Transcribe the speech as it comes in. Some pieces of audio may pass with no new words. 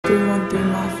3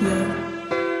 Mafia.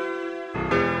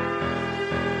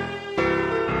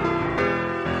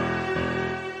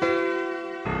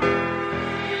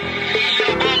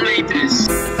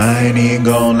 I ain't even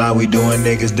gon' lie, we doing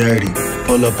niggas dirty.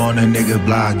 Pull up on a nigga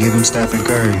block, give him Stephen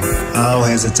Curry. I don't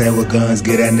hesitate with guns,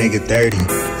 get that nigga 30.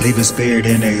 Leave a spirit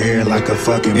in the air like a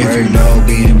fucking bird. If you know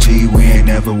BMG, we ain't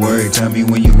never worried. Tell me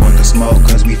when you want the smoke,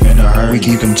 cause we finna hurt. We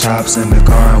keep them chops in the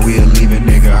car and we'll leave a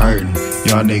nigga hurting.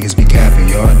 Y'all niggas be capping,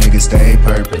 y'all niggas stay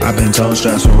purple. I been told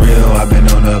straps for real, I been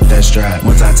on up that strap.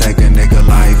 Once I take a nigga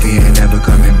life, he ain't never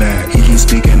coming back. He keep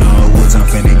speaking on woods, I'm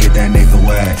finna get that nigga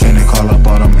whack. Finna call up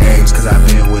all them eggs, cause I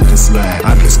been with the slack.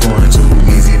 I been scoring too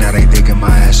easy, now they thinking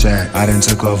my ass shack. I done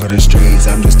took over the streets,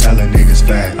 I'm just telling niggas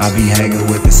facts. I be hanging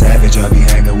with the savage, I be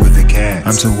hanging with the cats.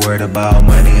 I'm too worried about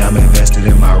money, I'm invested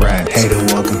in my rap. Hater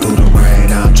walking through the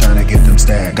rain, now I'm trying to get them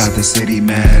stacks. Got the city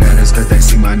mad at us cause they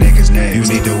see my niggas next. You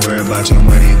need to worry about your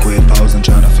money and quit posing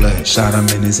trying to flex. Shot him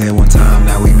in his head one time,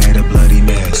 now we made a bloody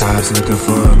mess. Cops looking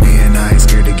for me and I ain't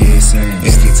scared to get sentenced.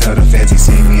 If he tell the feds he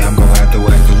see me, I'm gon' have to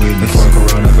whack the witness. Before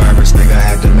coronavirus, nigga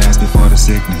had the mask before the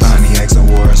sickness. Pontiacs and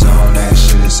war zone, that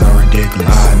shit is so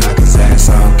ridiculous. I knock his ass,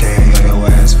 okay, your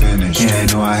ass finished. He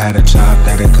ain't know I had a chop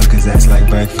that'll cook his ass like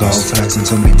breakfast. Go flexing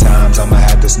too many times, I'ma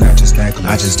have to snatch his necklace.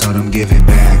 I just told him give it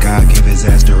back, I'll give his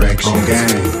ass direction. On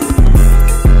game.